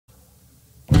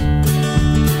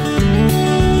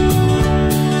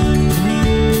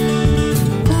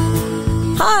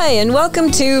Hi, and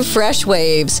welcome to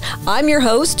Freshwaves. I'm your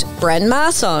host, Bren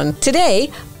Masson.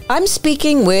 Today, I'm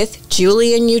speaking with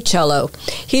Julian Uccello.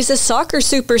 He's a soccer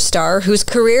superstar whose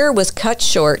career was cut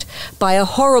short by a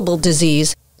horrible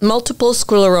disease, multiple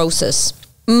sclerosis.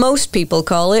 Most people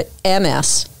call it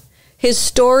MS. His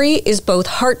story is both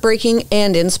heartbreaking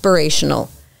and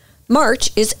inspirational. March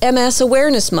is MS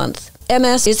Awareness Month.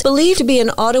 MS is believed to be an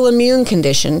autoimmune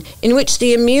condition in which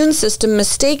the immune system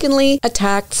mistakenly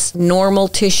attacks normal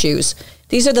tissues.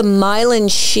 These are the myelin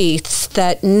sheaths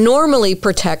that normally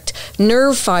protect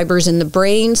nerve fibers in the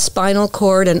brain, spinal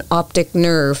cord, and optic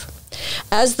nerve.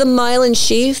 As the myelin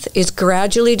sheath is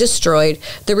gradually destroyed,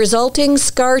 the resulting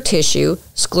scar tissue,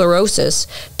 sclerosis,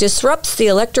 disrupts the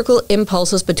electrical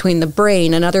impulses between the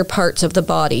brain and other parts of the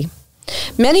body.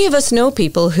 Many of us know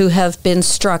people who have been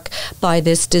struck by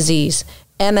this disease.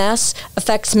 MS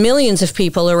affects millions of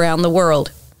people around the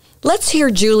world. Let's hear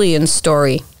Julian's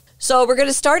story. So we're going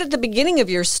to start at the beginning of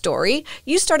your story.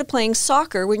 You started playing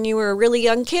soccer when you were a really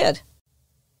young kid.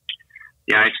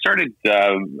 Yeah, I started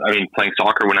playing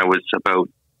soccer when I was about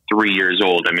 3 years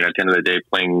old. I mean, at the end of the day,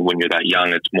 playing when you're that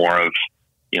young, it's more of,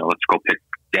 let's go pick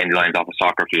dandelions off a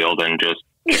soccer field and just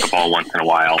kick a ball once in a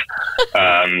while.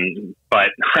 But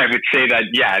I would say that,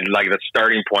 like the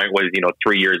starting point was,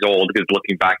 3 years old, because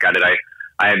looking back at it,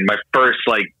 I had my first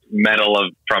medal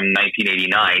from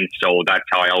 1989. So that's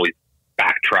how I always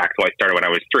backtrack. So I started when I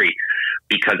was 3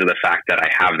 because of the fact that I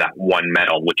have that one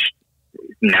medal, which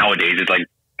nowadays is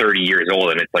 30 years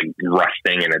old and it's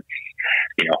rusting and it's,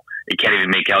 you can't even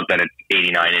make out that it's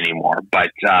 89 anymore.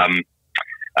 But,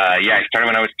 I started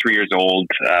when I was 3 years old.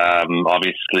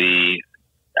 Obviously,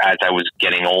 as I was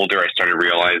getting older, I started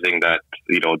realizing that,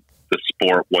 the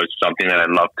sport was something that I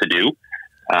loved to do.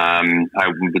 I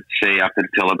would say up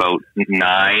until about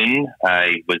 9,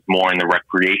 I was more in the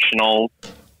recreational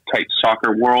type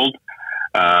soccer world,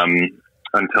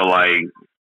 until I,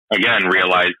 again,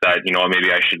 realized that,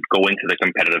 maybe I should go into the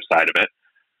competitive side of it.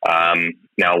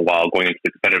 Now, while going into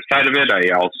the competitive side of it,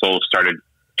 I also started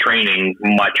training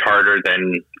much harder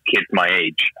than kids my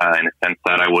age, in a sense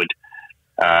that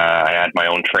I had my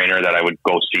own trainer that I would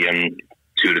go see him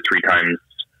 2 to 3 times.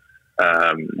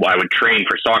 I would train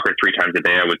for soccer 3 times a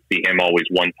day. I would see him always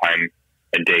 1 time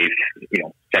a day,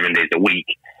 7 days a week,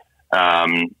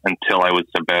 until I was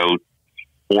about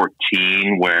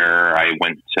 14, where I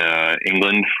went to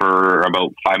England for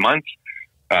about 5 months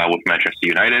with Manchester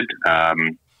United.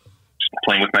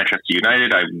 Playing with Manchester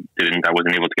United, I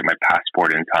wasn't able to get my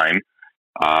passport in time,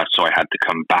 so I had to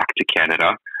come back to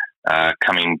Canada.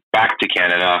 Coming back to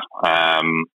Canada,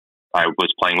 I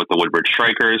was playing with the Woodbridge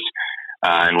Strikers,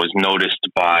 and was noticed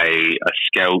by a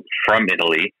scout from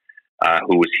Italy,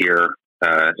 who was here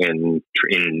in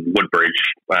Woodbridge,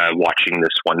 watching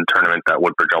this one tournament that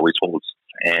Woodbridge always holds.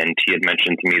 And he had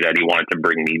mentioned to me that he wanted to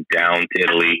bring me down to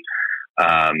Italy,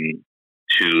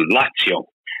 to Lazio,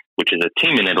 which is a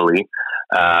team in Italy.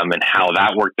 And how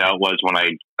that worked out was, when I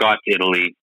got to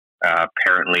Italy,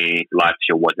 apparently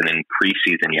Lazio wasn't in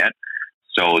preseason yet.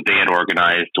 So they had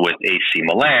organized with AC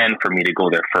Milan for me to go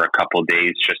there for a couple of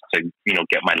days just to,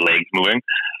 get my legs moving.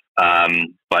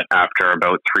 But after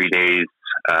about 3 days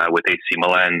with AC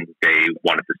Milan, they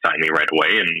wanted to sign me right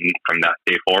away. And from that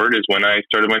day forward is when I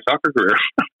started my soccer career.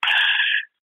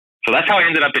 So that's how I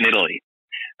ended up in Italy.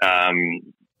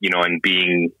 And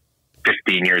being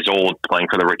 15 years old, playing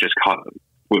for the richest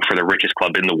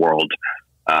club in the world,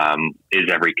 is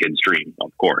every kid's dream,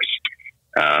 of course.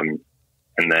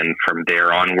 And then from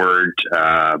there onward,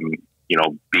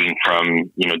 being from,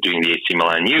 doing the AC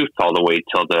Milan youth all the way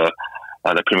till the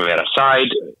Primavera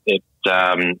side,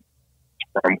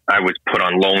 I was put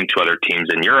on loan to other teams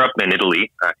in Europe and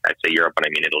Italy. I say Europe, but I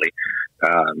mean Italy.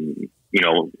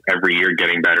 Every year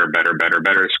getting better,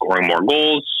 scoring more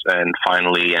goals, and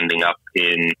finally ending up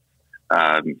in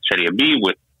Serie B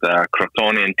with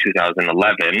Crotone in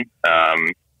 2011,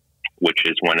 which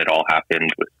is when it all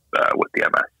happened with the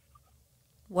MS.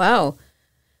 Wow.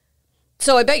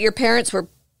 So I bet your parents were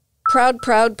proud.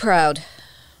 My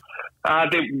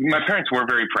parents were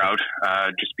very proud,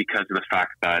 just because of the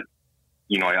fact that,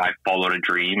 I followed a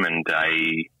dream and I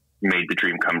made the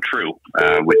dream come true,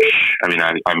 which,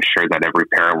 I'm sure that every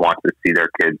parent wants to see their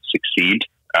kids succeed,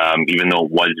 even though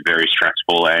it was very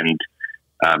stressful and,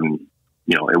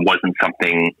 it wasn't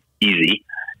something easy,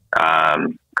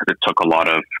 because it took a lot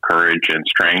of courage and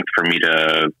strength for me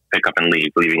to pick up and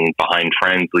leaving behind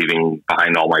friends, leaving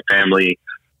behind all my family,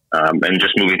 and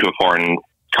just moving to a foreign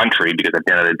country, because at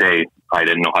the end of the day, I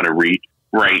didn't know how to read,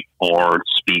 write, or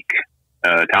speak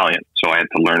Italian. So I had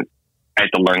to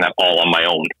learn that all on my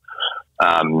own,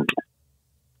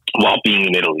 while being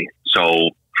in Italy. So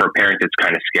for parents, it's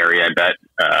kind of scary, I bet,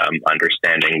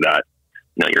 understanding that,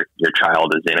 you know, your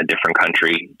child is in a different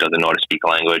country, doesn't know how to speak a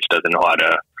language, doesn't know how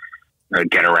to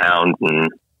get around.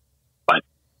 But,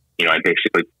 you know, I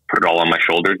basically put it all on my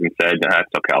shoulders and said, that's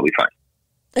okay, I'll be fine.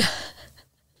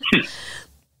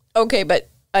 Okay, but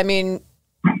I mean,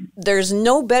 there's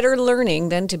no better learning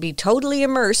than to be totally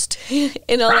immersed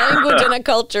in a language and a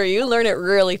culture. You learn it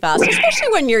really fast, especially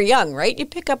when you're young, right? You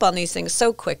pick up on these things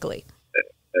so quickly.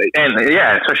 And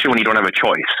yeah, especially when you don't have a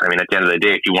choice. I mean, at the end of the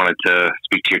day, if you wanted to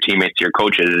speak to your teammates, to your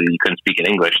coaches, you couldn't speak in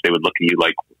English, they would look at you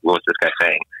like, what's this guy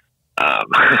saying?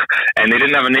 And they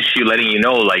didn't have an issue letting you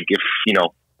know, like, if, you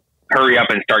know, hurry up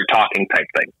and start talking type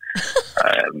thing.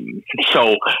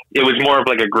 So it was more of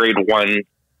like a grade 1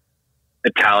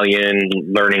 Italian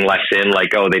learning lesson.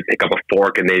 Like, oh, they'd pick up a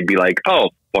fork and they'd be like, oh,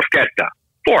 forchetta,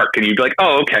 fork. And you'd be like,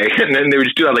 oh, okay. And then they would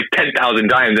just do that like 10,000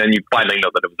 times and you finally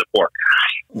know that it was a fork.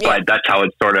 Yeah. But that's how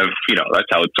it sort of, you know, that's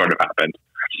how it sort of happened.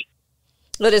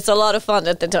 But it's a lot of fun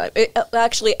at the time.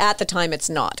 Actually, at the time, it's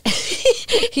not.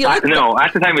 No,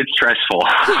 at the time, it's stressful.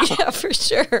 Yeah, for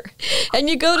sure. And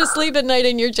you go to sleep at night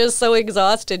and you're just so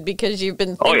exhausted because you've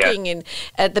been thinking. And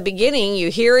at the beginning, you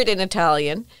hear it in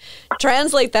Italian,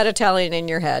 translate that Italian in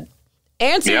your head,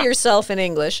 answer yourself in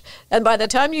English. And by the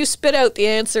time you spit out the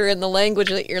answer in the language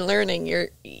that you're learning,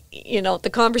 you know, the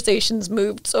conversation's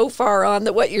moved so far on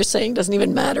that what you're saying doesn't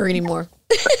even matter anymore.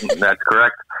 That's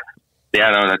correct. Yeah,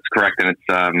 no, that's correct. And it's,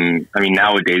 I mean,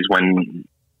 nowadays when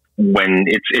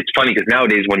it's funny because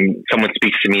nowadays when someone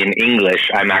speaks to me in English,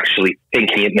 I'm actually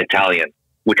thinking it in Italian,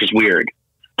 which is weird.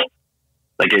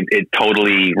 Like it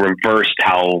totally reversed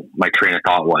how my train of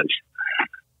thought was.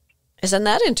 Isn't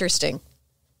that interesting?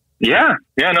 Yeah.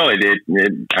 Yeah, no, it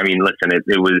I mean, listen,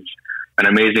 it was an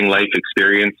amazing life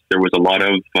experience. There was a lot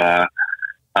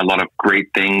of great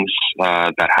things,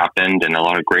 that happened and a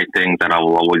lot of great things that I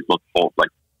will always look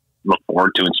forward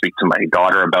to and speak to my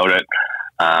daughter about it.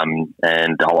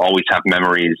 And I'll always have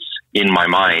memories in my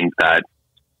mind that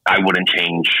I wouldn't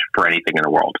change for anything in the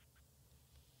world.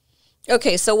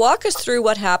 Okay, so walk us through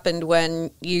what happened when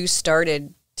you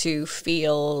started to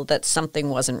feel that something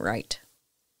wasn't right.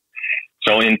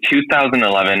 So in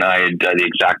 2011, I had the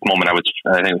exact moment I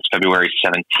think it was February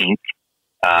 17th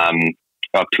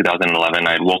of 2011.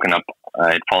 I had woken up,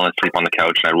 I had fallen asleep on the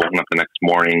couch and I'd woken up the next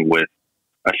morning with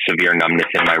a severe numbness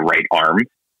in my right arm.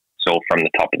 So from the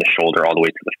top of the shoulder all the way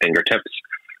to the fingertips.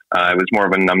 It was more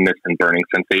of a numbness and burning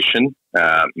sensation.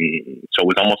 So it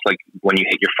was almost like when you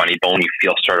hit your funny bone, you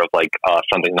feel sort of like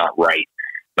something's not right.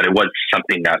 But it was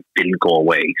something that didn't go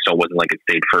away. So it wasn't like it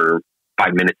stayed for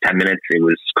 5 minutes, 10 minutes. It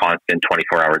was constant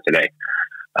 24 hours a day.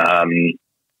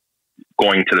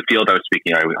 Going to the field I was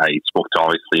speaking, I spoke to,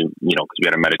 obviously, you know, because we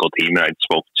had a medical team, and I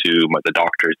spoke to the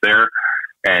doctors there.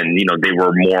 And, you know, they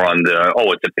were more on the,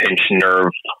 it's a pinched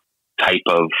nerve type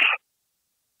of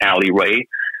alleyway.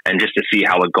 And just to see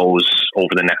how it goes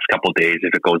over the next couple of days,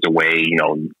 if it goes away, you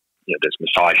know, there's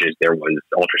massages, there was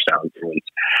ultrasounds, there was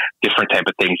different type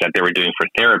of things that they were doing for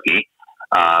therapy.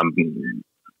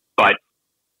 But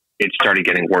it started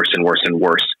getting worse and worse and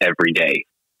worse every day.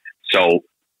 So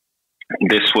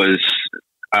this was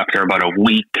after about a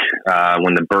week,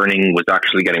 when the burning was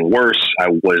actually getting worse, I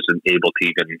wasn't able to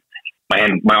even,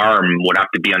 my arm would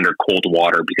have to be under cold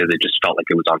water because it just felt like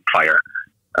it was on fire.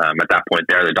 At that point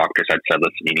there, the doctors had said,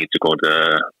 listen, you need to go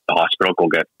to the hospital, go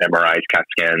get MRIs, CAT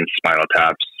scans, spinal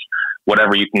taps,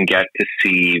 whatever you can get to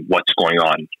see what's going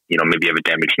on. You know, maybe you have a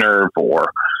damaged nerve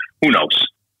or who knows.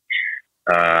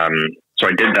 So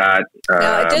I did that.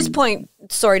 Now, at this point,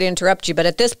 sorry to interrupt you, but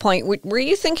at this point, were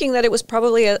you thinking that it was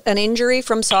probably an injury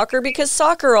from soccer? Because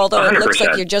soccer, although 100%. It looks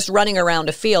like you're just running around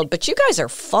a field, but you guys are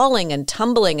falling and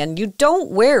tumbling and you don't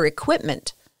wear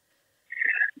equipment.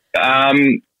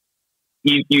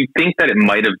 You think that it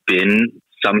might have been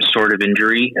some sort of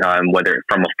injury, whether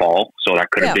from a fall. So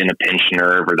that could have been a pinched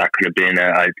nerve, or that could have been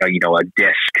a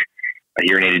disc, a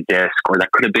urinated disc, or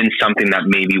that could have been something that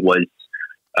maybe was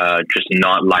just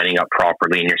not lining up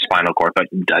properly in your spinal cord. But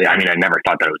I mean, I never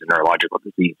thought that it was a neurological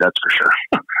disease. That's for sure.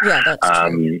 Yeah, that's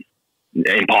true.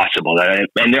 Impossible.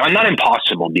 And I'm not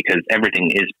impossible because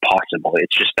everything is possible.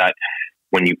 It's just that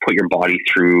when you put your body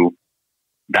through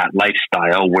that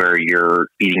lifestyle where you're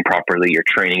eating properly, you're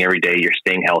training every day, you're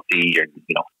staying healthy, you're,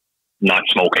 you know, not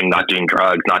smoking, not doing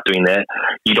drugs, not doing that,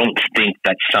 you don't think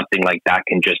that something like that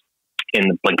can just in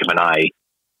the blink of an eye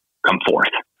come forth.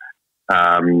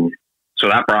 So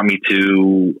that brought me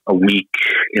to a week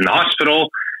in the hospital,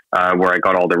 where I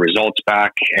got all the results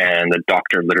back, and the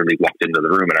doctor literally walked into the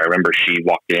room. And I remember she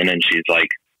walked in and she's like,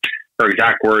 her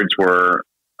exact words were,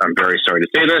 I'm very sorry to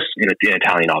say this, in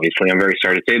Italian, obviously. I'm very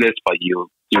sorry to say this, but you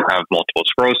have multiple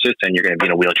sclerosis and you're going to be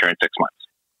in a wheelchair in 6 months.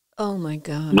 Oh my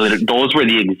God. Those were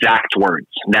the exact words.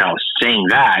 Now, saying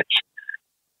that,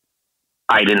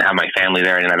 I didn't have my family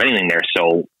there. I didn't have anything there.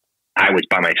 So I was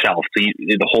by myself. So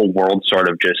the whole world sort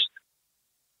of just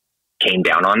came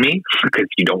down on me because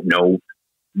you don't know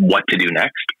what to do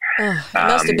next. Oh, it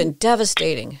must have been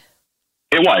devastating.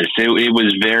 It was. It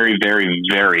was very, very,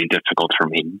 very difficult for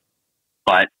me.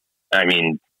 But I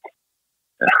mean,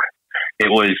 it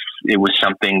was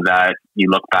something that you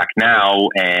look back now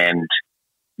and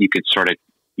you could sort of,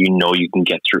 you can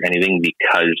get through anything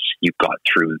because you got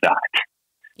through that.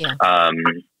 Yeah.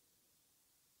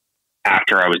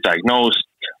 After I was diagnosed,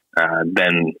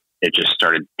 then it just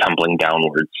started tumbling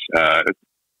downwards. I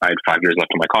had 5 years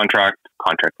left on my contract.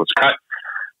 Contract was cut.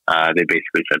 They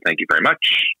basically said, thank you very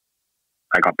much.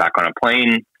 I got back on a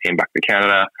plane, came back to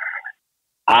Canada.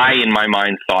 I, in my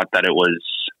mind, thought that it was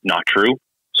not true.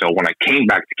 So when I came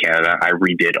back to Canada, I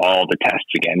redid all the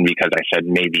tests again because I said,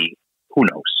 maybe, who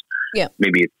knows? Yeah.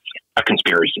 Maybe it's a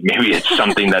conspiracy. Maybe it's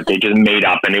something that they just made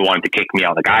up and they wanted to kick me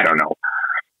out. Like, I don't know.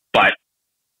 But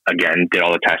again, did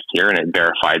all the tests here and it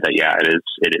verified that, yeah,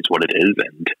 it is what it is.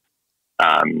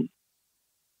 And,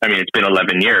 I mean, it's been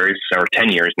 11 years or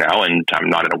 10 years now, and I'm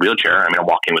not in a wheelchair. I mean, I'm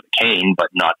walking with a cane, but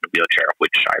not in a wheelchair,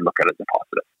 which I look at as a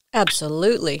positive.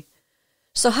 Absolutely.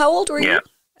 So how old were you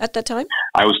at that time?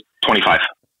 I was 25.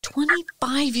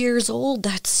 25 years old.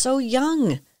 That's so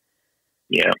young.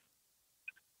 Yeah.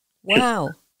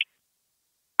 Wow.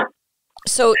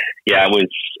 So yeah,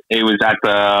 it was at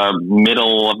the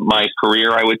middle of my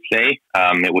career, I would say.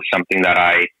 It was something that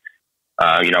I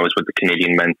was with the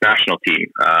Canadian men's national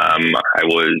team. I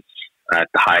was at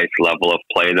the highest level of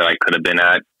play that I could have been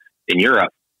at in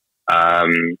Europe.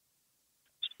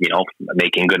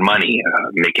 Making good money,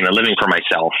 making a living for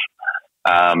myself.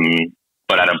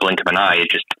 But at a blink of an eye, it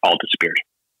just all disappeared.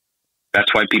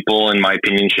 That's why people, in my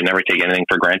opinion, should never take anything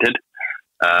for granted.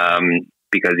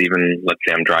 Because even, let's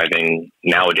say I'm driving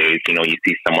nowadays, you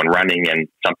see someone running and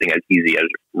something as easy as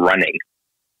running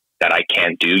that I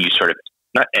can't do, you sort of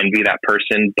not envy that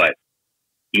person, but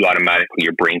you automatically,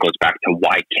 your brain goes back to,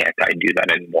 why can't I do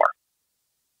that anymore?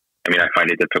 I mean, I find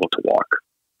it difficult to walk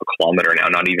a kilometer now,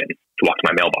 not even to walk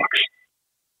to my mailbox.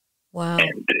 Wow.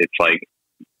 And it's like,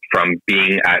 from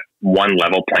being at one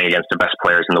level playing against the best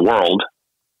players in the world,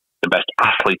 the best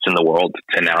athletes in the world,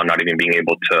 to now not even being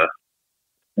able to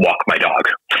walk my dog.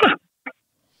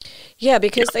 Yeah,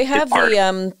 because they have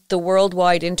the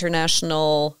worldwide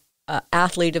international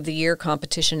athlete of the year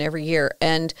competition every year,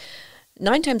 and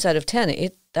 9 times out of 10,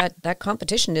 that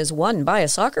competition is won by a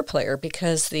soccer player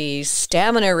because the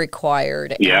stamina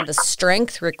required and the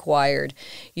strength required.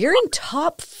 You're in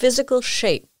top physical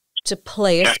shape to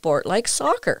play a sport like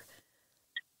soccer.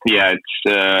 Yeah,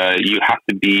 it's you have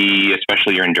to be,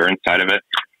 especially your endurance side of it.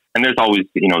 And there's always,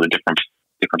 the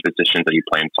different positions that you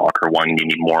play in soccer. One, you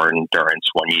need more endurance.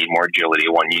 One, you need more agility.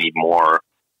 One, you need more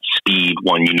speed.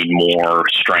 One, you need more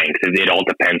strength. It all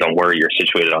depends on where you're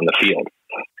situated on the field.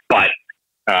 But,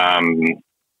 and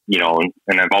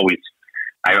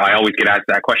I always get asked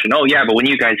that question. Oh yeah, but when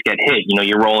you guys get hit,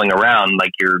 you're rolling around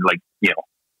like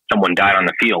someone died on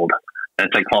the field. And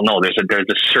it's like, well, no, there's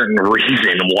a certain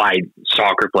reason why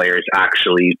soccer players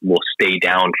actually will stay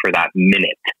down for that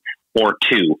minute or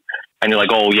two. And you're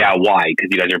like, oh yeah, why? Because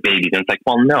you guys are babies. And it's like,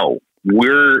 well, no,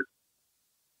 we're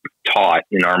taught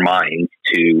in our minds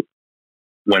to,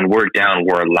 when we're down,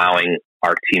 we're allowing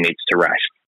our teammates to rest.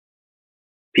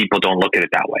 People don't look at it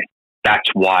that way. That's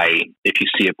why if you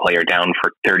see a player down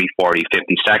for 30, 40,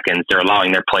 50 seconds, they're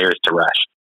allowing their players to rest.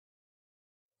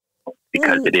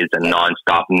 Because it is a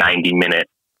nonstop 90-minute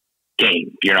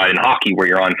game. You're not in hockey where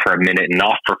you're on for a minute and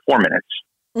off for 4 minutes.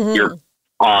 Mm-hmm. You're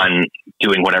on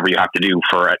doing whatever you have to do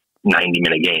for a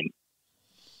 90-minute game.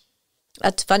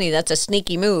 That's funny. That's a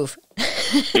sneaky move.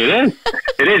 It is.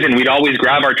 It is. And we'd always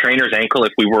grab our trainer's ankle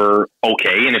if we were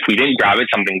okay. And if we didn't grab it,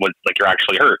 something was like, you're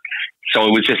actually hurt. So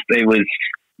it was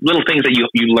little things that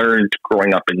you learned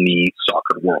growing up in the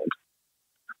soccer world.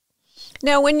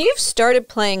 Now, when you've started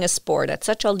playing a sport at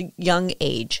such a young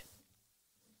age,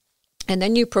 and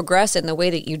then you progress in the way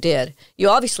that you did, you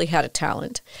obviously had a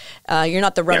talent. You're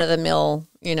not the run-of-the-mill,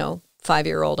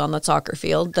 5-year-old on the soccer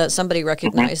field. That somebody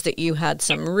recognized that you had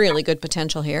some really good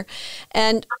potential here.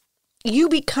 And you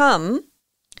become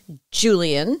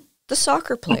Julian, the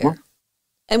soccer player.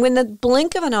 And when the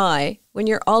blink of an eye, when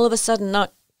you're all of a sudden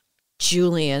not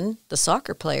Julian, the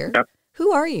soccer player,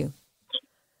 who are you?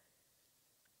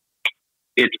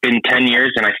 It's been 10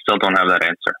 years and I still don't have that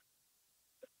answer.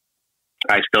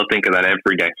 I still think of that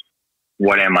every day.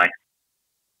 What am I?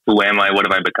 who am I? What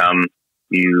have I become?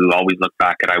 You always look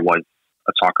back at I was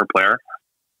a soccer player.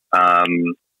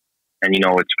 And,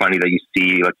 it's funny that you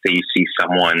see, let's say you see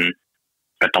someone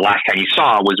that the last time you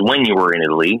saw was when you were in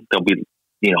Italy. They'll be,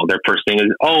 their first thing is,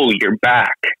 oh, you're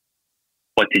back.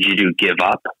 What did you do? Give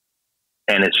up?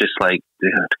 And it's just like,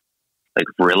 dude, like,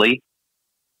 really?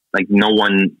 Like,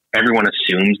 everyone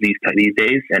assumes these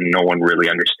days, and no one really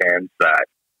understands that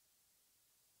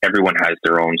everyone has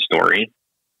their own story.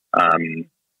 And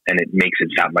it makes it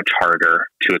that much harder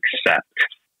to accept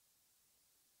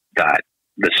that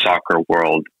the soccer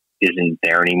world isn't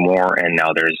there anymore, and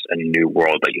now there's a new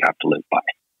world that you have to live by.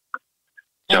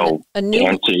 So, a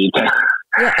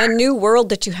new world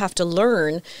that you have to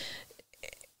learn,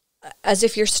 as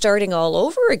if you're starting all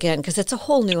over again, because it's a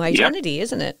whole new identity,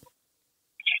 isn't it?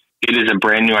 It is a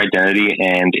brand new identity,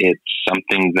 and it's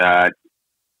something that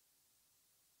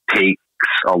takes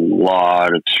a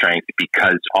lot of strength,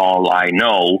 because all I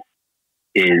know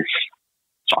is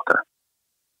soccer,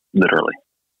 literally.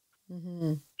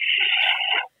 Mm-hmm.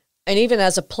 And even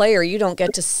as a player, you don't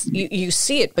get to you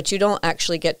see it, but you don't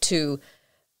actually get to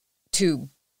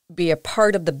be a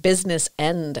part of the business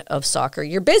end of soccer.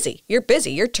 You're busy.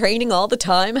 You're training all the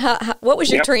time. What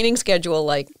was your training schedule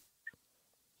like?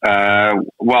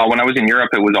 Well, when I was in Europe,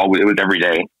 it was every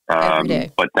day. Every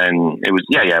day. But then it was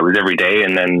every day.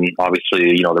 And then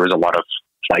obviously, there was a lot of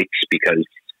flights, because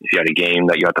if you had a game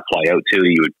that you had to fly out to,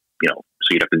 you would, so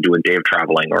you'd have to do a day of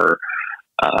traveling, or,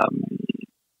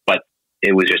 but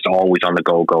it was just always on the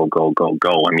go.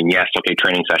 I mean, yes, okay,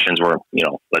 training sessions were,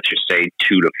 let's just say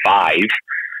 2 to 5,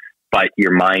 but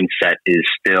your mindset is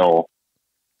still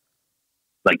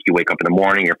like, you wake up in the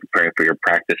morning, you're preparing for your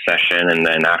practice session, and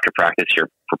then after practice, you're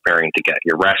preparing to get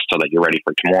your rest so that you're ready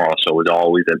for tomorrow. So it was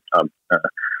always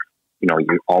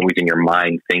you're always in your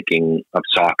mind thinking of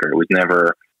soccer. It was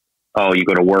never, oh, you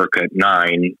go to work at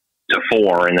 9 to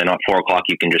 4, and then at 4 o'clock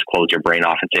you can just close your brain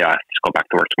off and say, let's go back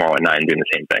to work tomorrow at 9 doing the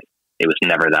same thing. It was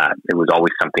never that. It was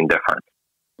always something different.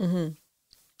 Mm-hmm.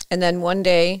 And then one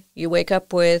day you wake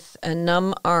up with a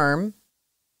numb arm,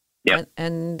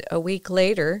 and a week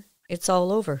later, it's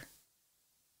all over.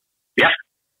 Yeah.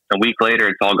 A week later,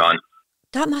 it's all gone.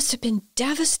 That must have been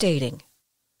devastating.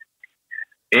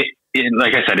 It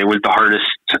like I said, it was the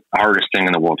hardest thing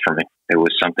in the world for me. It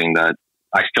was something that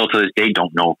I still to this day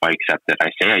don't know if I accept it. I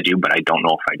say I do, but I don't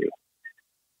know if I do.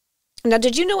 Now,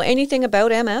 did you know anything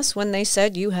about MS when they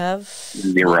said you have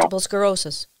multiple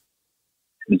sclerosis?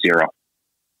 Zero.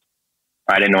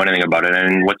 I didn't know anything about it.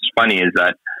 And what's funny is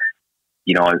that,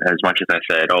 as much as I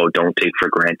said, oh, don't take for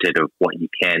granted of what you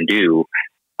can do,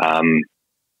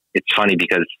 it's funny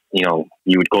because,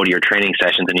 you would go to your training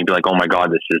sessions and you'd be like, oh my God,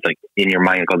 this is like in your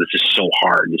mind, this is so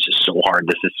hard. This is so hard.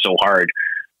 This is so hard.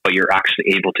 But you're actually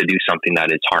able to do something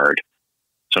that is hard.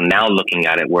 So now looking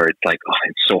at it where it's like, oh,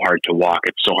 it's so hard to walk.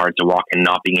 It's so hard to walk, and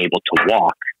not being able to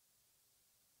walk.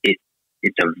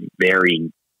 It's a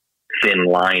very thin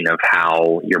line of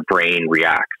how your brain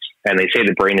reacts. And they say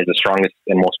the brain is the strongest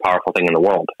and most powerful thing in the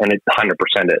world. And it 100%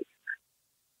 is.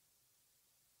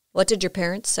 What did your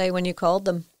parents say when you called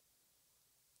them?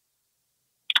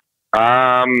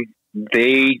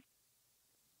 They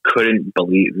couldn't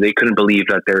believe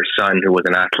that their son, who was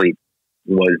an athlete,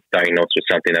 was diagnosed with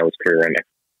something that was career-ending.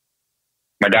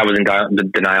 My dad was in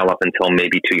denial up until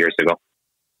maybe 2 years ago.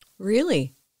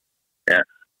 Really? Yeah.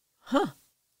 Huh.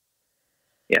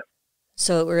 Yeah.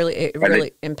 So it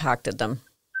really impacted them.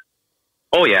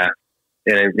 Oh yeah,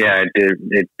 and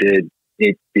it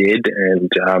did, and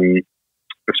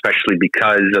especially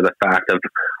because of the fact of,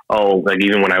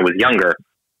 even when I was younger,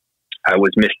 I was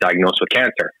misdiagnosed with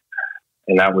cancer,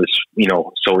 and that was,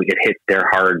 so it hit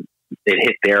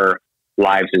their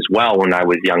lives as well when I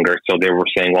was younger. So they were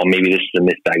saying, well, maybe this is a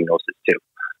misdiagnosis too.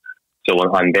 So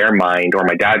on their mind, or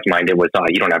my dad's mind, it was, oh,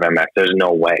 you don't have MS. There's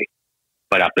no way.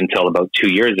 But up until about 2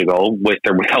 years ago, with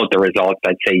or without the results,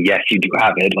 I'd say, yes, you do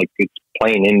have it. Like, it's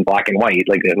plain in black and white.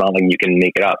 Like, it's not like you can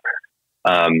make it up.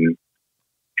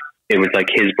 It was like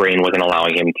his brain wasn't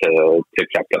allowing him to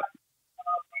accept it.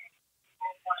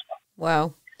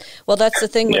 Wow. Well, that's the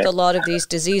thing with a lot of these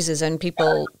diseases, and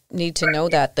people need to know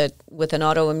that with an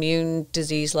autoimmune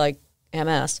disease like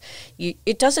MS,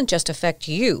 it doesn't just affect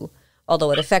you,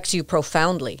 although it affects you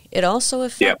profoundly. It also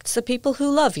affects the people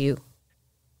who love you.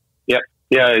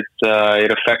 Yeah, it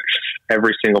affects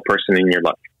every single person in your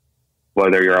life,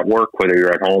 whether you're at work, whether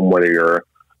you're at home, whether you're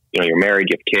married,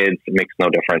 you have kids. It makes no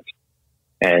difference,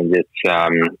 and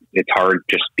it's hard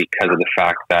just because of the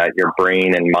fact that your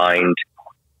brain and mind,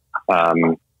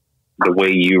 the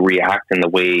way you react and the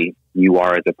way you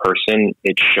are as a person,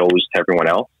 it shows to everyone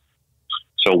else.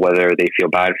 So whether they feel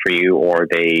bad for you or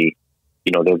they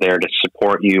they're there to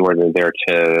support you, or they're there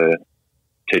to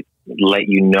let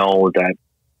you know that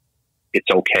it's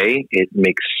okay, it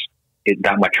makes it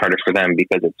that much harder for them,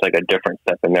 because it's like a different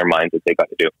step in their minds that they got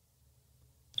to do.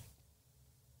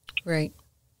 Right.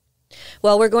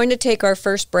 Well, we're going to take our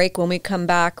first break. When we come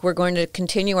back, we're going to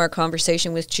continue our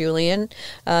conversation with Julian.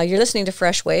 You're listening to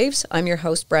Fresh Waves. I'm your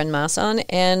host, Bren Masson,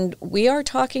 and we are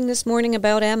talking this morning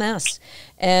about MS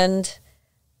and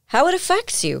how it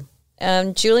affects you.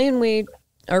 Julian, we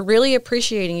are really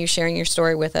appreciating you sharing your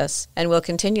story with us, and we'll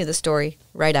continue the story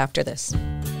right after this.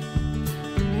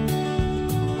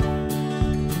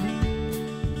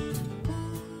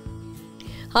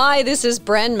 Hi, this is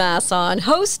Bren Masson,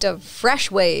 host of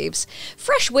Fresh Waves.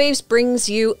 Fresh Waves brings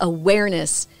you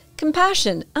awareness,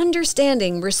 compassion,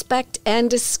 understanding, respect, and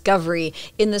discovery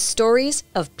in the stories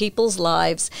of people's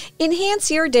lives.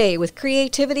 Enhance your day with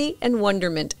creativity and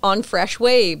wonderment on Fresh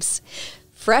Waves.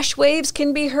 Fresh Waves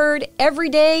can be heard every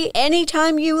day,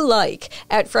 anytime you like,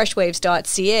 at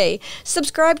freshwaves.ca.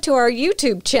 Subscribe to our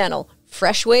YouTube channel,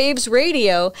 Fresh Waves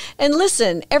Radio, and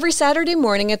listen every Saturday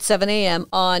morning at 7 a.m.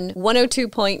 on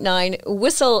 102.9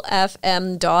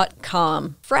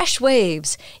 whistlefm.com. Fresh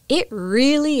Waves, it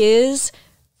really is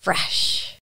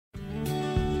fresh.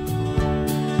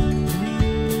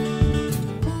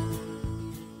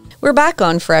 We're back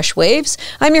on Fresh Waves.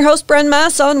 I'm your host, Bren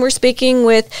Masson. We're speaking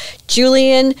with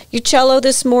Julian Uccello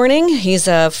this morning. He's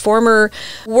a former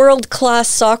world-class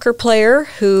soccer player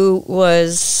who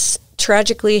was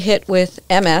tragically hit with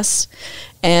MS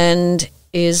and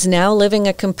is now living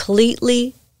a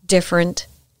completely different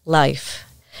life.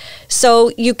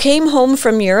 So you came home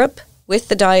from Europe with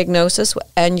the diagnosis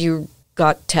and you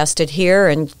got tested here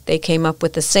and they came up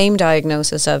with the same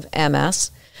diagnosis of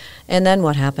MS. And then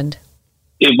what happened?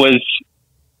 It was,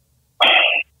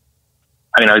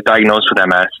 I was diagnosed with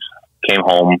MS, came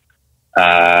home.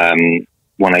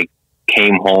 When I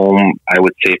came home, I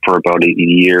would say for about a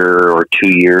year or 2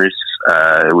 years,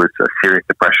 it was a serious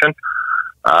depression,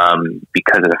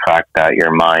 because of the fact that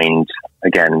your mind,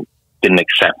 again, didn't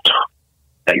accept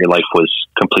that your life was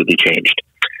completely changed.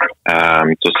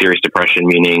 So serious depression,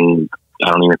 meaning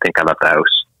I don't even think I left the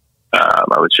house.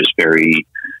 I was just very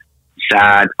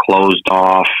sad, closed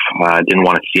off, didn't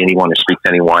want to see anyone or speak to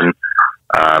anyone,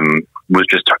 was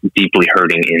just deeply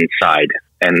hurting inside,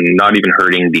 and not even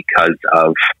hurting because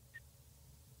of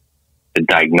the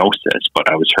diagnosis, but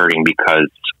I was hurting because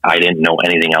I didn't know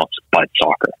anything else but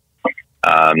soccer.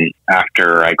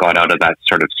 After I got out of that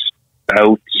sort of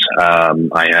spout,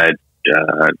 I had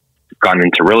gone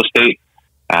into real estate,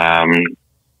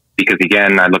 because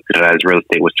again, I looked at it as real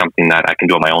estate was something that I can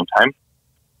do on my own time.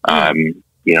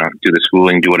 Do the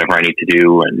schooling, do whatever I need to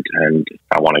do, and if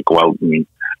I want to go out and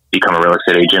become a real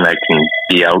estate agent, I can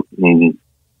be out and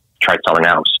try selling a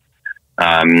house.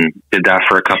 Did that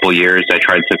for a couple of years. I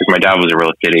tried to, because my dad was a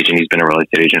real estate agent. He's been a real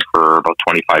estate agent for about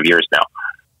 25 years now.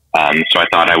 So I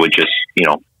thought I would just,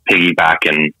 piggyback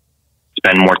and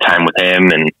spend more time with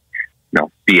him and,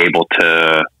 be able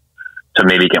to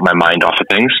maybe get my mind off of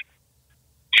things.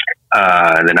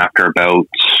 Then after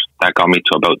that got me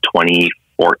to about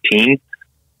 2014.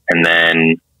 And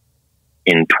then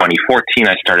in 2014,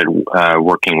 I started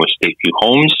working with Stateview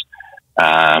Homes,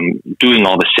 doing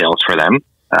all the sales for them.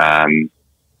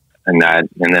 And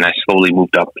then I slowly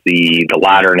moved up the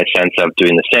ladder in a sense of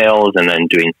doing the sales and then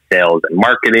doing sales and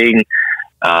marketing.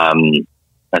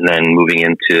 And then moving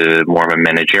into more of a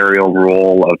managerial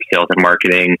role of sales and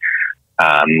marketing,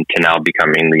 to now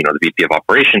becoming, the VP of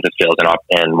operations of sales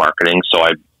and marketing. So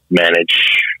I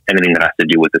manage anything that has to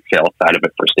do with the sales side of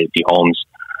it for Stateview Homes.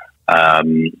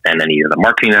 And then either the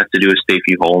marketing that has to do with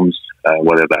Stateview Homes,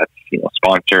 whether that's,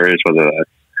 sponsors, whether that's,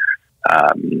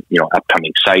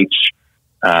 upcoming sites.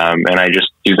 And I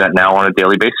just do that now on a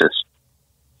daily basis.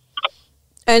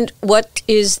 And what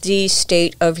is the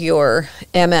state of your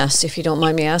MS, if you don't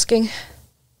mind me asking?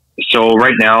 So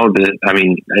right now,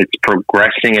 it's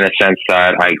progressing in a sense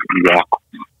that I walk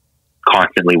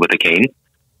constantly with a cane.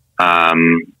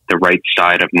 The right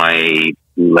side of my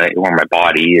leg or my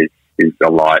body is a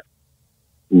lot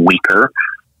weaker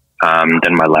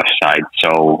than my left side.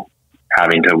 So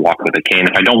having to walk with a cane.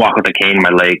 If I don't walk with a cane,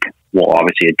 my leg,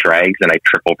 obviously it drags and I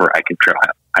trip over. I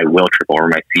will trip over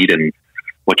my feet, and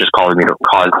which has caused me to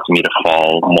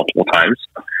fall multiple times.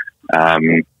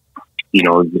 And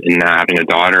having a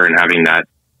daughter and having that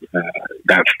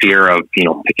fear of,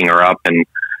 picking her up and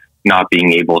not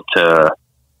being able to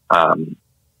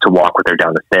walk with her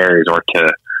down the stairs or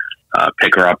to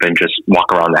pick her up and just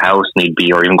walk around the house need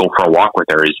be, or even go for a walk with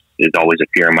her is always a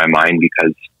fear in my mind,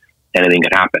 because anything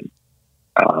could happen.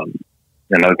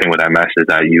 Another thing with MS is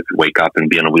that you could wake up and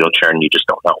be in a wheelchair and you just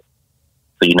don't know.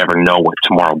 So you never know what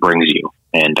tomorrow brings you.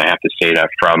 And I have to say that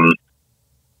from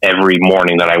every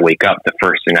morning that I wake up, the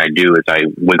first thing I do is I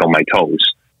wiggle my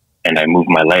toes and I move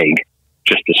my leg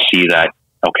just to see that,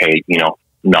 okay,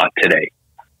 not today.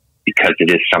 Because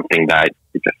it is something that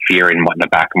it's a fear in the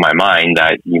back of my mind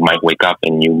that you might wake up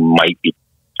and you might be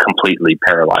completely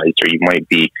paralyzed, or you might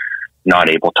be not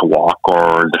able to walk,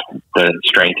 or the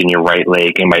strength in your right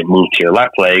leg, it might move to your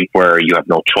left leg where you have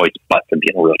no choice but to be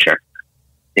in a wheelchair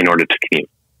in order to commute.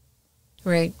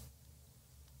 Right.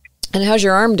 And how's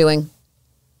your arm doing?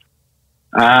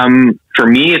 For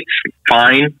me, it's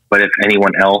fine, but if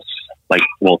anyone else, they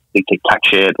could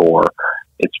touch it, or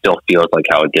it still feels like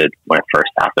how it did when it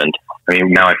first happened. I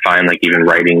mean, now I find even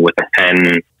writing with a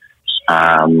pen,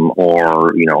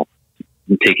 or,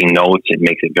 taking notes, it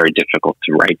makes it very difficult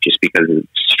to write just because the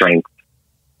strength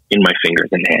in my fingers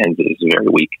and hands is very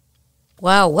weak.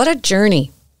 Wow, what a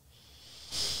journey.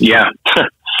 Yeah.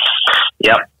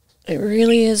 Yep. It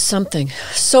really is something.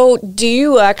 So do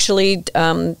you actually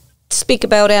speak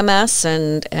about MS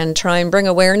and try and bring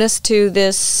awareness to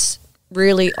this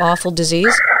really awful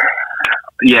disease?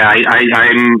 Yeah,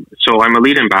 I'm a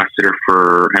lead ambassador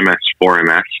for MS,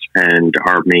 and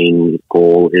our main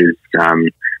goal is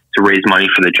to raise money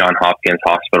for the Johns Hopkins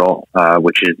Hospital,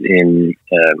 which is in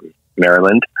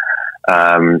Maryland,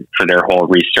 for their whole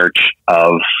research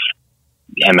of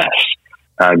MS.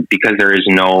 Because there is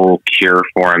no cure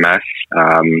for MS,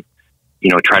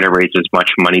 try to raise as much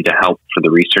money to help for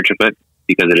the research of it,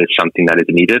 because it is something that is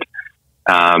needed.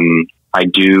 I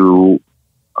do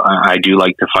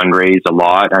like to fundraise a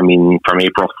lot. I mean, from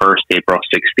April 1st to April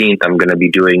 16th, I'm going to be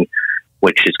doing,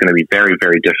 which is going to be very,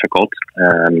 very difficult.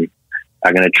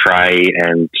 I'm going to try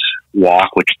and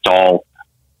walk, which is all,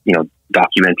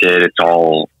 documented. It's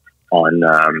all on,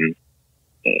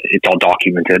 it's all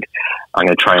documented. I'm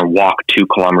going to try and walk 2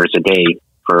 kilometers a day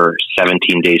for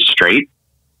 17 days straight.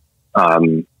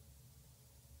 And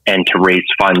to raise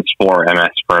funds for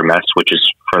MS, which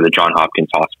is for the Johns Hopkins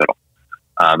Hospital.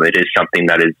 It is something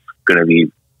that is going to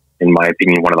be, in my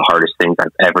opinion, one of the hardest things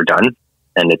I've ever done.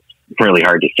 And it's really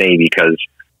hard to say, because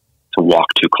to walk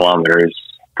 2 kilometers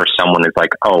for someone is like,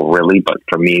 oh, really? But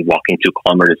for me, walking 2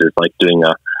 kilometers is like doing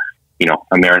a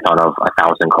marathon of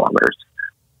 1,000 kilometers.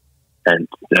 And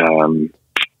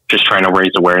just trying to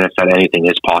raise awareness that anything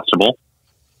is possible.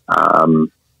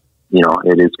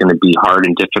 It is going to be hard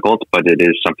and difficult, but it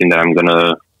is something that I'm going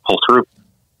to pull through.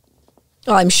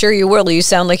 Oh, I'm sure you will. You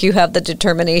sound like you have the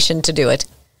determination to do it.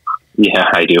 Yeah,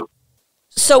 I do.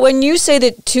 So when you say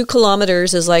that 2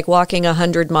 kilometers is like walking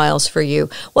 100 miles for you,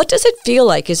 what does it feel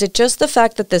like? Is it just the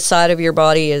fact that the side of your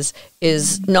body is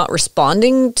not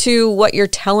responding to what you're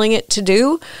telling it to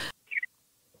do?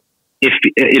 It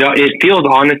feels,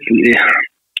 honestly,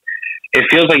 it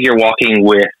feels like you're walking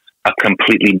with a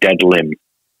completely dead limb.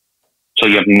 So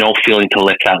you have no feeling to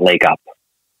lift that leg up.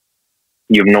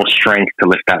 You have no strength to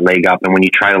lift that leg up. And when you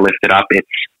try to lift it up,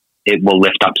 it will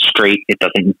lift up straight. It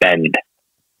doesn't bend.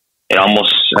 It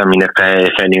almost,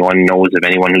 if anyone knows of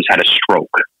anyone who's had a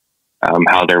stroke,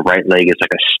 how their right leg is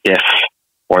like a stiff,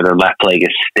 or their left leg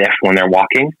is stiff when they're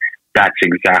walking, that's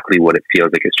exactly what it feels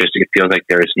like. It feels like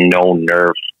there's no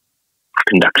nerve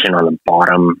conduction on the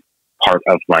bottom part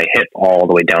of my hip all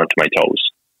the way down to my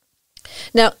toes.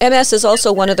 Now, MS is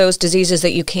also one of those diseases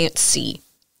that you can't see.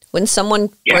 When someone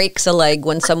breaks a leg,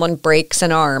 when someone breaks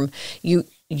an arm, you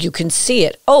can see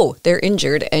it. Oh, they're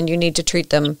injured, and you need to treat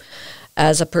them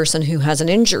as a person who has an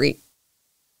injury.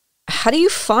 How do you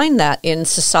find that in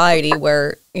society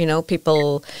where,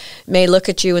 people may look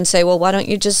at you and say, well, why don't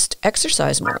you just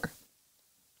exercise more?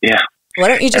 Yeah. Why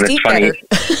don't you just eat better?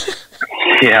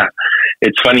 Yeah.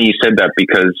 It's funny you said that,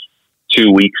 because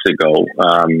 2 weeks ago,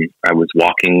 I was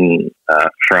walking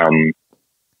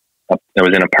I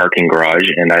was in a parking garage,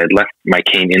 and I had left my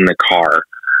cane in the car.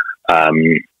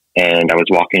 And I was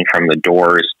walking from the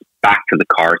doors back to the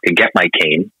car to get my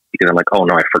cane, because I'm like, oh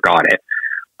no, I forgot it.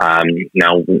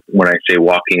 Now, when I say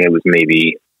walking, it was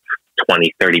maybe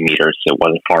 20, 30 meters. So it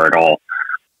wasn't far at all.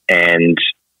 And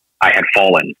I had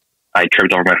fallen. I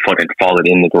tripped over my foot and fallen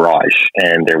in the garage.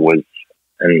 And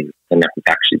and that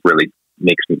actually really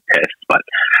makes me pissed, but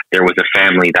there was a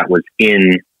family that was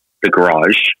in the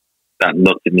garage that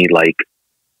looked at me like,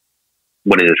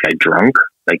 what is this guy, drunk?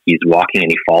 Like, he's walking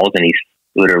and he falls and he's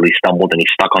literally stumbled and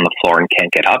he's stuck on the floor and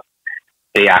can't get up.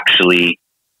 They actually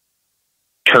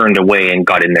turned away and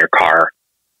got in their car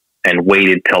and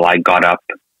waited till I got up,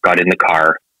 got in the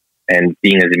car, and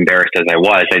being as embarrassed as I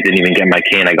was, I didn't even get my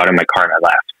cane. I got in my car and I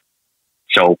left.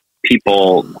 So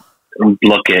people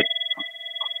look at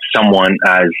someone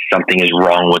as something is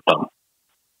wrong with them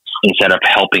instead of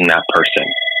helping that person,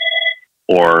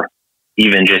 or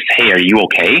even just, hey, are you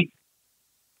okay?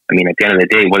 I mean, at the end of the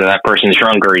day, whether that person's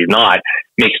drunk or he's not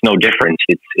makes no difference.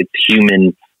 It's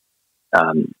human.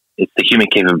 It's the human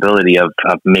capability of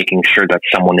making sure that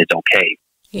someone is okay.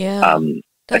 Yeah.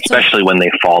 Especially when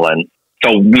they've fallen.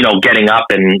 So, getting up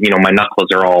and, my knuckles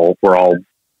were all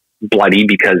bloody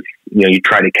because, you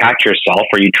try to catch yourself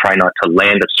or you try not to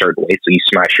land a certain way. So you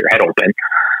smash your head open,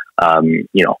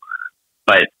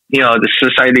 but the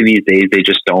society these days, they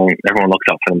just don't, everyone looks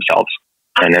out for themselves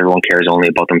and everyone cares only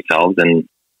about themselves. And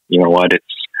you know what,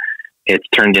 it's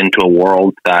turned into a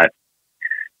world that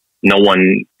no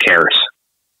one cares.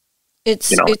 It's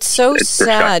so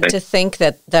sad to think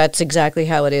that that's exactly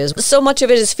how it is. So much of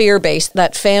it is fear-based.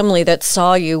 That family that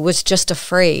saw you was just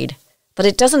afraid. But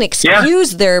it doesn't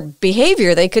excuse their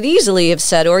behavior. They could easily have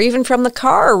said, or even from the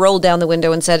car, rolled down the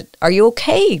window and said, are you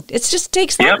okay? It just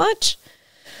takes that much.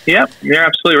 Yeah, you're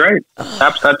absolutely right.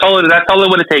 That's all it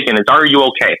would have taken is, are you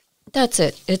okay? That's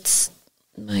it. It's,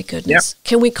 my goodness.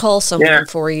 Can we call someone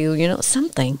for you?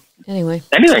 Something. Anyway.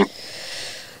 Anything.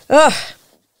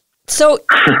 So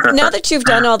now that you've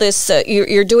done all this,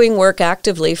 you're doing work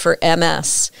actively for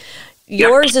MS.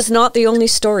 Yours is not the only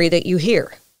story that you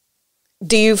hear.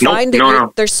 Do you find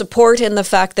that there's support in the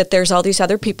fact that there's all these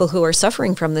other people who are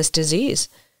suffering from this disease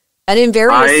and in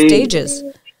various stages?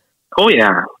 Oh,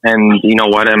 yeah. And you know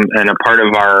what? And a part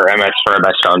of our MS for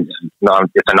MS Found,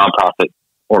 it's a nonprofit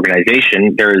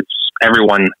organization.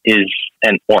 Everyone is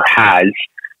or has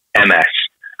MS.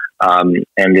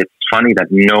 And it's funny that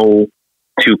no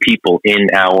two people in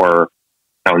our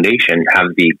foundation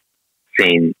have the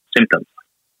same symptoms.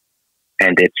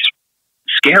 And it's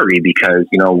scary because,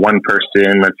 one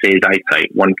person, let's say, is eyesight.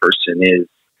 One person is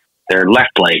their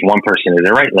left leg. One person is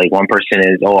their right leg. One person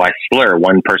is, I slur.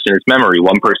 One person is memory.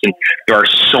 One person, there are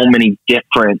so many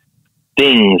different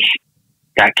things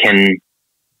that can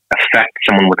affect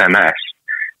someone with MS.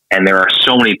 And there are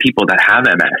so many people that have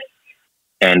MS.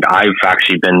 And I've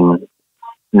actually been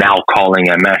now calling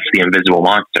MS the invisible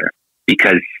monster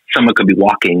because someone could be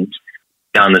walking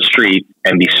down the street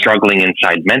and be struggling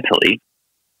inside mentally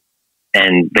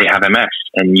and they have MS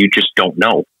and you just don't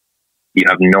know. You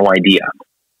have no idea.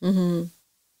 Mm-hmm.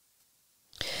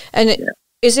 And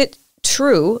is it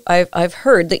true? I've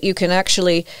heard that you can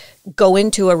actually go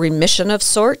into a remission of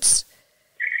sorts.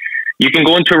 You can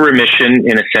go into a remission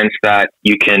in a sense that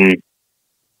you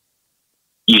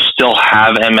still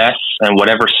have MS and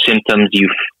whatever symptoms you've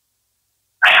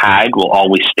had will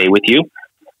always stay with you.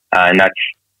 And that's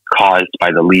caused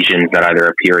by the lesions that either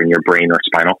appear in your brain or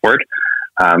spinal cord.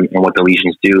 And what the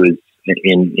lesions do is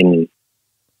in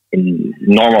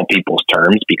normal people's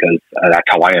terms, because that's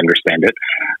how I understand it,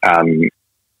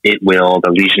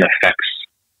 the lesion affects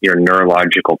your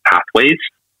neurological pathways.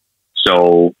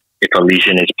 So if a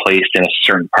lesion is placed in a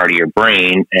certain part of your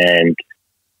brain and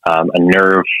a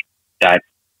nerve that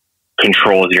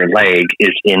controls your leg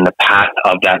is in the path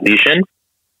of that lesion,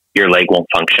 your leg won't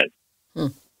function.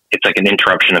 It's like an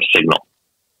interruption of signal.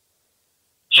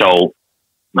 So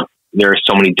there are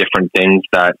so many different things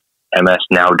that MS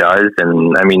now does.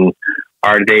 And I mean,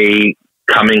 are they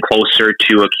coming closer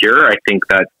to a cure? I think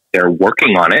that they're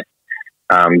working on it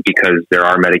because there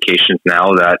are medications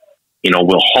now that,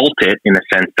 will halt it in the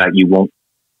sense that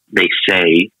they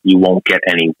say you won't get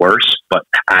any worse, but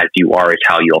as you are is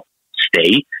how you'll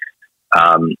stay.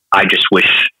 I just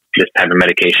wish this type of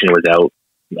medication was out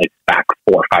like back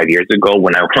 4 or 5 years ago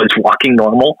when I was walking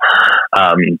normal.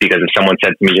 Because if someone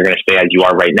said to me, you're going to stay as you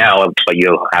are right now, but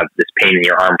you'll have this pain in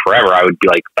your arm forever, I would be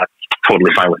like, that's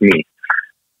totally fine with me.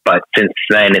 But since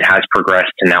then it has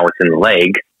progressed to now it's in the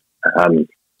leg,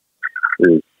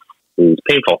 it's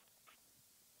painful.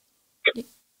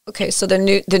 Okay. So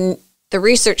the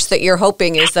research that you're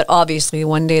hoping is that obviously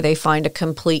one day they find a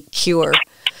complete cure.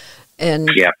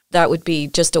 And that would be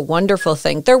just a wonderful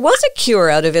thing. There was a cure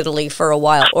out of Italy for a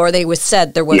while, or they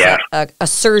said there was a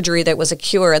surgery that was a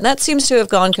cure, and that seems to have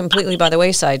gone completely by the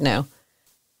wayside now.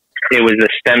 It was the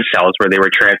stem cells where they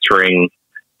were transferring,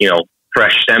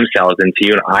 fresh stem cells into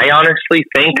you. And I honestly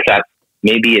think that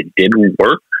maybe it did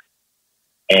work.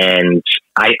 And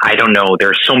I don't know. There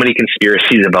are so many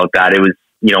conspiracies about that. It was,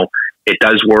 it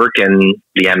does work, and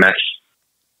the MS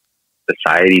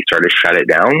Society sort of shut it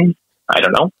down. I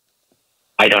don't know.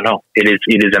 It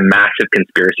is a massive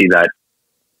conspiracy that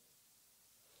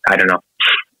I don't know.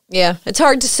 Yeah, it's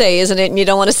hard to say, isn't it? And you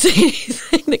don't want to say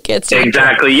anything that gets you.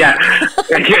 Exactly, yeah.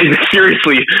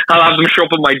 Seriously, I'll have them show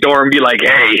up at my door and be like,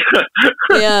 hey.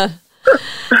 Yeah.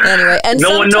 Anyway. And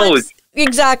no one knows.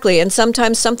 Exactly. And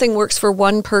sometimes something works for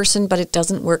one person, but it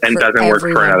doesn't work for everyone. Work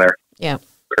for another. Yeah.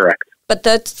 Correct. But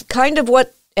that's kind of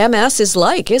what MS is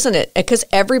like, isn't it? Because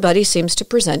everybody seems to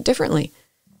present differently.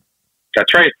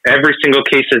 That's right. Every single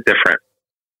case is different.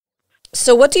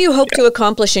 So what do you hope to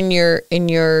accomplish in your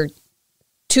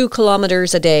 2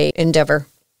 kilometers a day endeavor?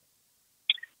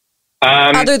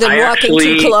 Other than walking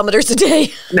 2 kilometers a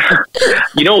day.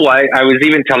 You know what? I was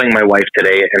even telling my wife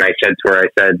today, and I said to her,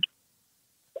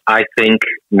 I think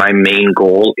my main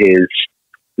goal is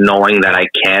knowing that I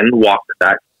can walk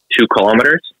that 2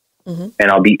 kilometers, and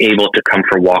I'll be able to come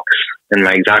for walks. And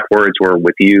my exact words were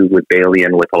with you, with Bailey,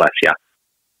 and with Alessia.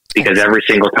 Because every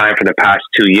single time for the past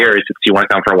 2 years, if you want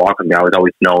to come for a walk with me, I was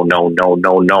always, no.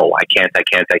 I can't.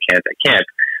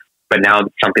 But now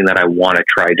it's something that I want to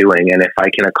try doing. And if I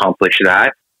can accomplish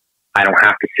that, I don't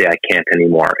have to say I can't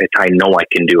anymore. I know I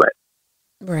can do it.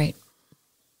 Right.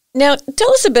 Now,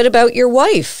 tell us a bit about your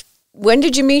wife. When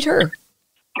did you meet her?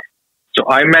 So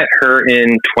I met her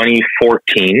in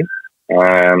 2014.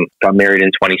 Got married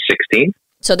in 2016.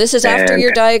 So this is after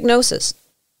your diagnosis?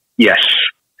 Yes.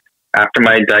 After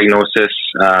my diagnosis,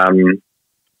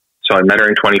 so I met her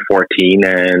in 2014,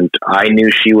 and I knew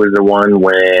she was the one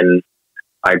when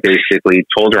I basically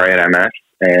told her I had MS,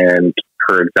 and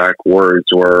her exact words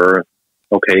were,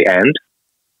 okay, and?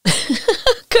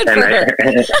 Good for her.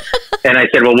 And I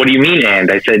said, well, what do you mean, and?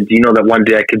 I said, do you know that one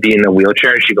day I could be in a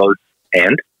wheelchair? And she goes,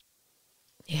 and?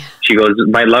 Yeah. She goes,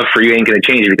 my love for you ain't going to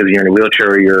change because you're in a wheelchair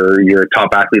or you're a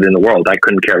top athlete in the world. I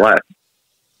couldn't care less.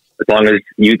 As long as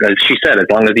you, as she said, as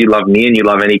long as you love me and you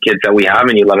love any kids that we have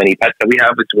and you love any pets that we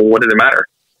have, what does it matter?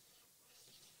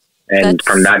 And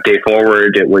from that day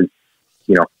forward, it was,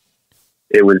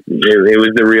 it was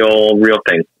the real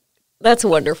thing. That's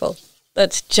wonderful.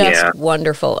 That's just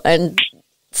wonderful. And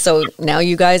so now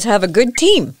you guys have a good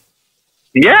team.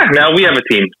 Yeah, now we have a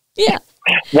team. Yeah.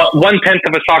 1/10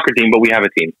 of a soccer team, but we have a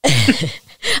team.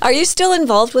 Are you still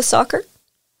involved with soccer?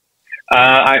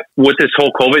 With this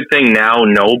whole COVID thing now,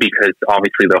 no, because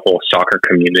obviously the whole soccer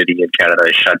community in Canada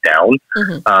is shut down.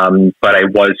 But I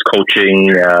was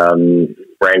coaching,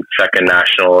 ranked second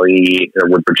nationally, the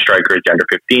Woodbridge Strikers, the under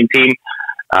 15 team.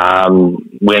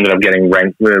 We ended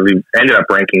up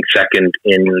ranking second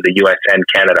in the US and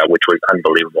Canada, which was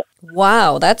unbelievable.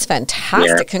 Wow, that's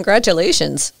fantastic. Yeah.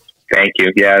 Congratulations. Thank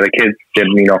you. Yeah, the kids did,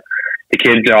 the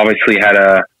kids obviously had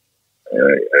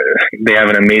they have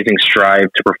an amazing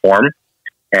strive to perform,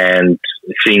 and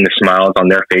seeing the smiles on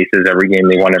their faces every game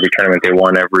they won, every tournament they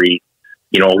won, every,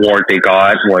 award they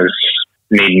got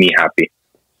made me happy.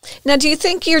 Now, do you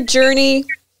think your journey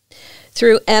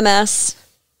through MS,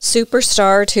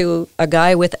 superstar to a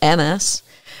guy with MS,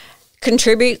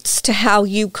 contributes to how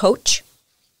you coach?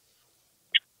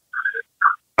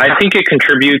 I think it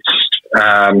contributes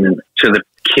to the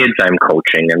kids I'm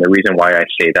coaching. And the reason why I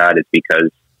say that is because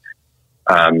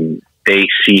they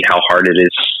see how hard it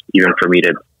is even for me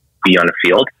to be on a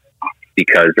field,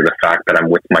 because of the fact that I'm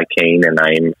with my cane and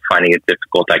I'm finding it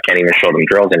difficult. I can't even show them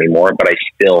drills anymore, but I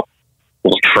still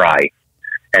will try.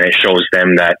 And it shows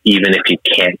them that even if you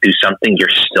can't do something, you're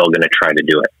still going to try to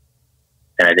do it.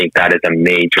 And I think that is a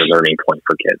major learning point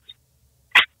for kids.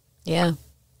 Yeah.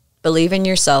 Believe in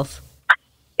yourself.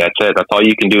 That's it. That's all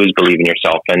you can do is believe in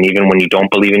yourself. And even when you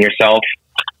don't believe in yourself,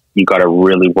 you got to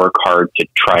really work hard to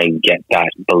try and get that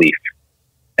belief.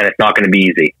 And it's not going to be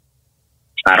easy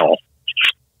at all.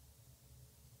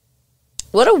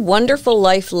 What a wonderful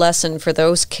life lesson for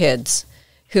those kids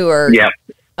who are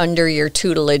under your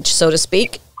tutelage, so to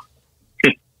speak.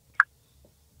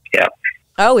 Yeah.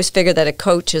 I always figure that a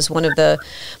coach is one of the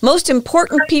most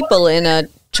important people in a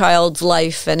child's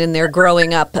life and in their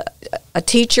growing up. A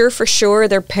teacher for sure,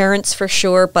 their parents for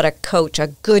sure, but a coach, a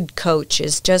good coach,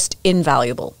 is just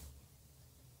invaluable.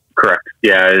 Correct.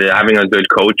 Yeah, having a good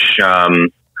coach,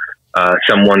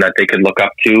 someone that they could look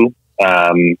up to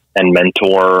and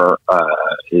mentor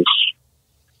is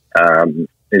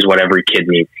what every kid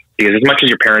needs. Because as much as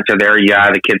your parents are there,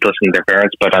 the kids listen to their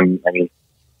parents, but did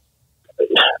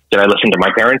I listen to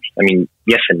my parents?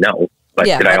 Yes and no. But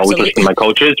did I always listen to my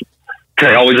coaches?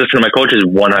 Did I always listen to my coaches?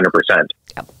 100%.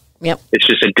 Yep. It's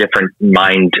just a different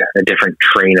mind, a different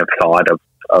train of thought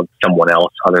of someone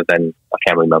else other than a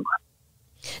family member.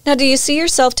 Now, do you see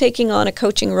yourself taking on a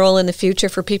coaching role in the future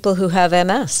for people who have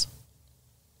MS?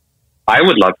 I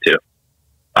would love to.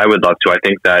 I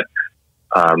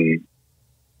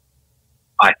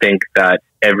think that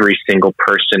every single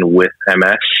person with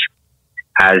MS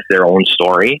has their own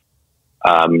story.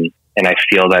 And I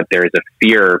feel that there is a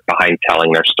fear behind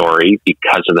telling their story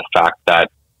because of the fact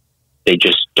that they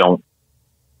just don't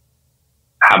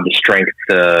have the strength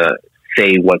to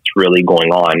say what's really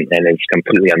going on. And it's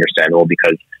completely understandable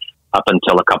because up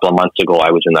until a couple of months ago,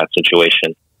 I was in that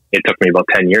situation. It took me about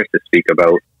 10 years to speak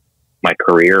about my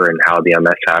career and how the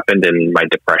MS happened and my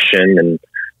depression, and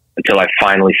until I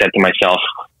finally said to myself,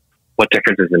 what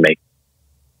difference does it make?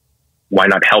 Why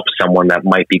not help someone that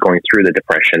might be going through the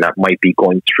depression, that might be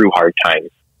going through hard times?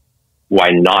 Why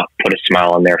not put a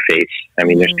smile on their face? I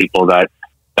mean, there's people that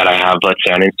I have, let's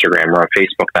say on Instagram or on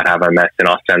Facebook, that have MS, and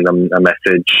I'll send them a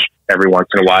message every once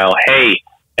in a while. Hey,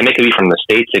 and they could be from the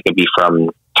States, they could be from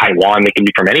Taiwan, they could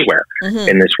be from anywhere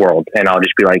in this world. And I'll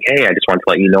just be like, hey, I just want to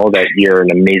let you know that you're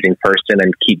an amazing person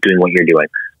and keep doing what you're doing.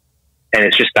 And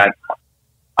it's just that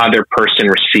other person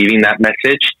receiving that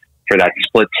message for that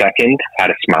split second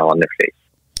had a smile on their face.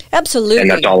 Absolutely.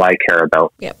 And that's all I care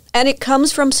about. Yeah. And it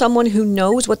comes from someone who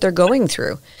knows what they're going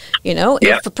through. You know,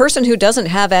 if a person who doesn't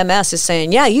have MS is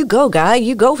saying, yeah, you go, guy,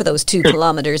 you go for those 2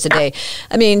 kilometers a day.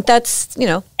 I mean, that's, you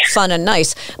know, fun and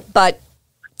nice. But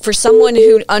for someone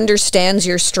who understands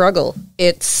your struggle,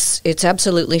 it's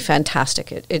absolutely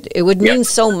fantastic. It would mean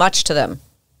so much to them.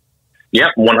 Yeah,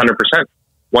 100%.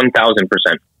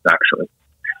 1,000%, actually.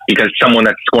 Because someone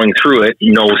that's going through it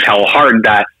knows how hard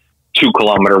that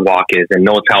 2-kilometer walk is, and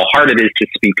knows how hard it is to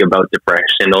speak about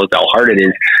depression, knows how hard it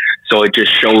is. So it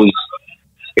just shows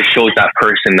that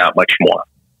person that much more.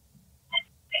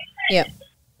 Yeah.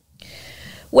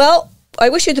 Well, I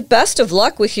wish you the best of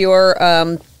luck with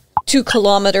your 2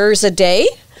 kilometers a day.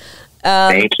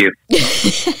 Thank you.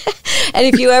 And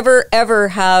if you ever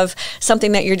have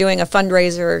something that you're doing, a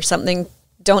fundraiser or something,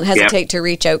 don't hesitate to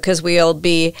reach out, because we'll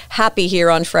be happy here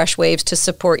on Freshwaves to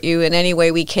support you in any way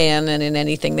we can and in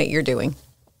anything that you're doing.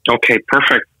 Okay,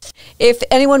 perfect. If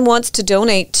anyone wants to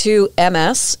donate to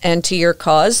MS and to your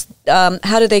cause,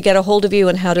 how do they get a hold of you,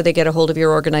 and how do they get a hold of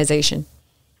your organization?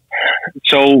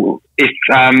 So if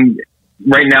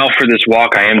right now for this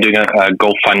walk, I am doing a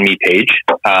GoFundMe page,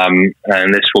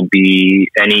 and this will be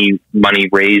any money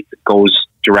raised goes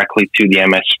directly to the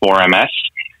MS for MS.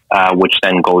 Which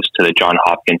then goes to the Johns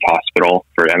Hopkins Hospital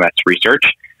for MS research.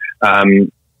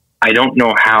 I don't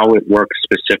know how it works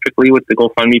specifically with the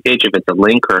GoFundMe page, if it's a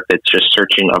link or if it's just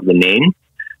searching of the name.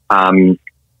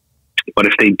 But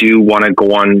if they do want to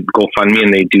go on GoFundMe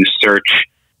and they do search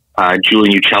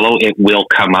Julian Uccello, it will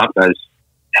come up as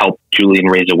help Julian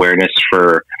raise awareness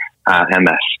for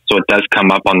MS. So it does come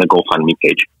up on the GoFundMe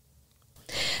page.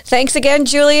 Thanks again,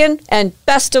 Julian, and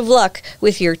best of luck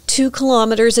with your 2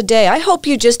 kilometers a day. I hope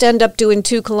you just end up doing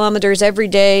 2 kilometers every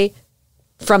day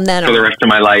from then on. For the rest of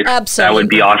my life. Absolutely. That would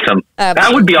be awesome. Absolutely.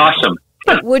 That would be awesome.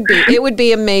 It would be. It would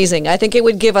be amazing. I think it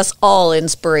would give us all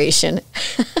inspiration.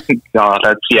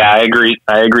 I agree.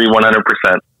 I agree 100%.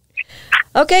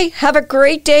 Okay, have a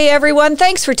great day, everyone.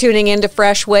 Thanks for tuning in to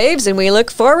Fresh Waves, and we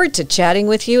look forward to chatting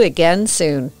with you again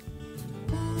soon.